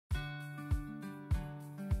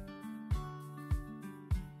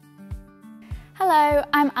Hello,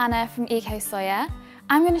 I'm Anna from EcoSoya.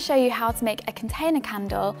 I'm going to show you how to make a container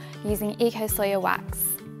candle using EcoSoya wax.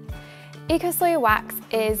 EcoSoya wax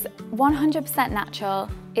is 100% natural,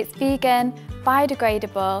 it's vegan,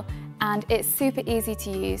 biodegradable, and it's super easy to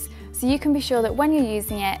use, so you can be sure that when you're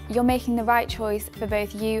using it, you're making the right choice for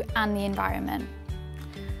both you and the environment.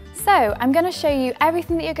 So I'm going to show you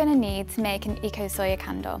everything that you're going to need to make an EcoSoya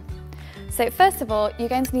candle. So first of all, you're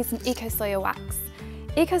going to need some EcoSoya wax.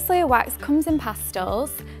 EcoSoya wax comes in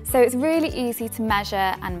pastels, so it's really easy to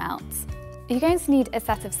measure and melt. You're going to need a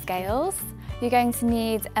set of scales, you're going to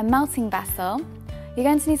need a melting vessel, you're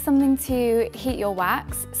going to need something to heat your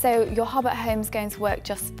wax, so your hob at home is going to work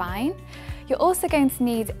just fine. You're also going to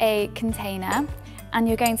need a container, and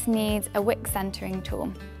you're going to need a wick centering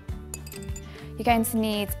tool. You're going to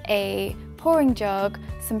need a pouring jug,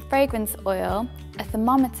 some fragrance oil, a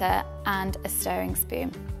thermometer, and a stirring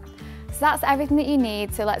spoon. So that's everything that you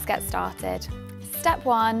need, so let's get started. Step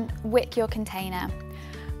 1, wick your container.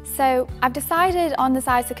 So I've decided on the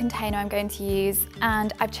size of the container I'm going to use,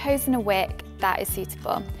 and I've chosen a wick that is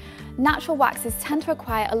suitable. Natural waxes tend to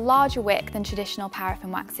require a larger wick than traditional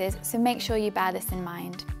paraffin waxes, so make sure you bear this in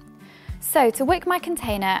mind. So to wick my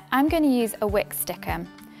container, I'm going to use a wick sticker.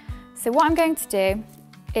 So what I'm going to do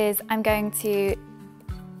is I'm going to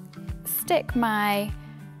stick my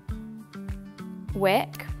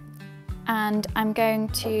wick and I'm going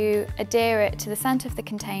to adhere it to the centre of the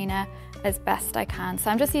container as best I can. So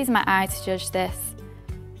I'm just using my eye to judge this.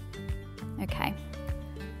 Okay,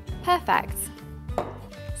 perfect.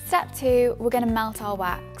 Step 2, we're going to melt our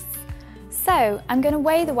wax. So I'm going to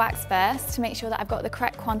weigh the wax first to make sure that I've got the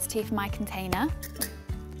correct quantity for my container.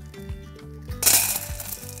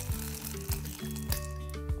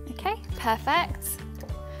 Okay, perfect.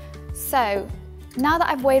 So now that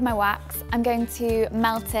I've weighed my wax, I'm going to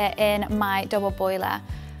melt it in my double boiler.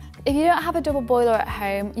 If you don't have a double boiler at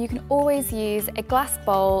home, you can always use a glass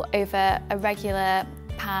bowl over a regular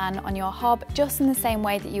pan on your hob, just in the same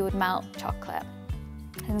way that you would melt chocolate.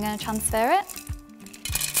 I'm going to transfer it.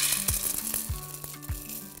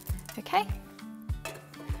 Okay.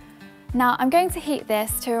 Now I'm going to heat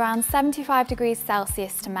this to around 75 degrees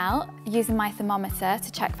Celsius to melt, using my thermometer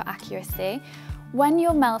to check for accuracy. When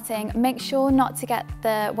you're melting, make sure not to get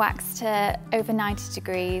the wax to over 90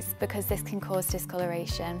 degrees because this can cause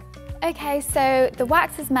discoloration. Okay, so the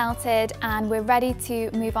wax is melted and we're ready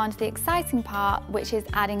to move on to the exciting part, which is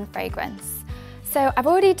adding fragrance. So I've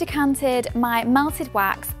already decanted my melted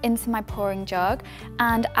wax into my pouring jug,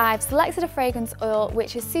 and I've selected a fragrance oil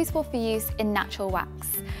which is suitable for use in natural wax.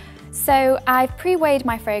 So I've pre-weighed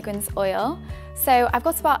my fragrance oil. So I've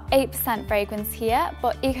got about 8% fragrance here,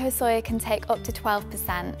 but EcoSoya can take up to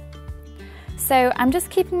 12%. So I'm just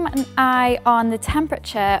keeping an eye on the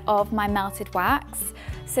temperature of my melted wax.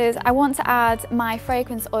 So I want to add my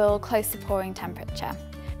fragrance oil close to pouring temperature.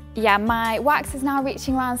 Yeah, my wax is now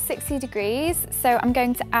reaching around 60 degrees, so I'm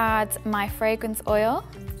going to add my fragrance oil.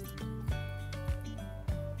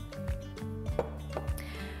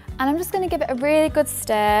 And I'm just going to give it a really good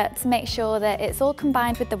stir to make sure that it's all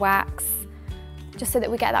combined with the wax, just so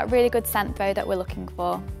that we get that really good scent throw that we're looking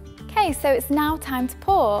for. Okay, so it's now time to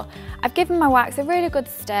pour. I've given my wax a really good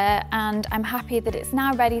stir and I'm happy that it's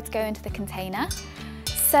now ready to go into the container.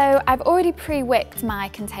 So I've already pre-wicked my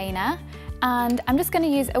container, and I'm just going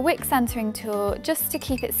to use a wick centering tool just to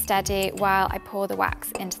keep it steady while I pour the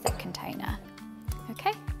wax into the container.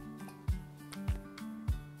 Okay.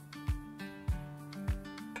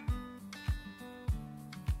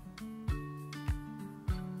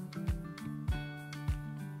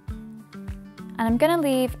 And I'm going to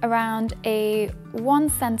leave around a 1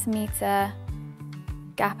 centimetre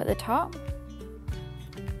gap at the top.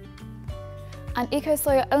 And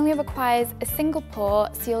EcoSoya only requires a single pour,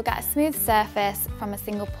 so you'll get a smooth surface from a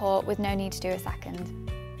single pour with no need to do a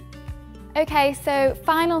second. Okay, so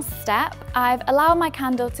final step, I've allowed my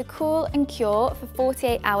candle to cool and cure for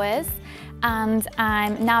 48 hours, and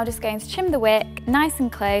I'm now just going to trim the wick nice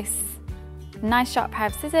and close, nice sharp pair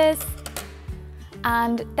of scissors.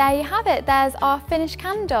 And there you have it, there's our finished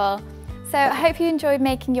candle. So I hope you enjoyed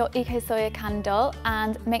making your EcoSoya candle,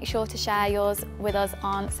 and make sure to share yours with us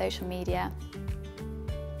on social media.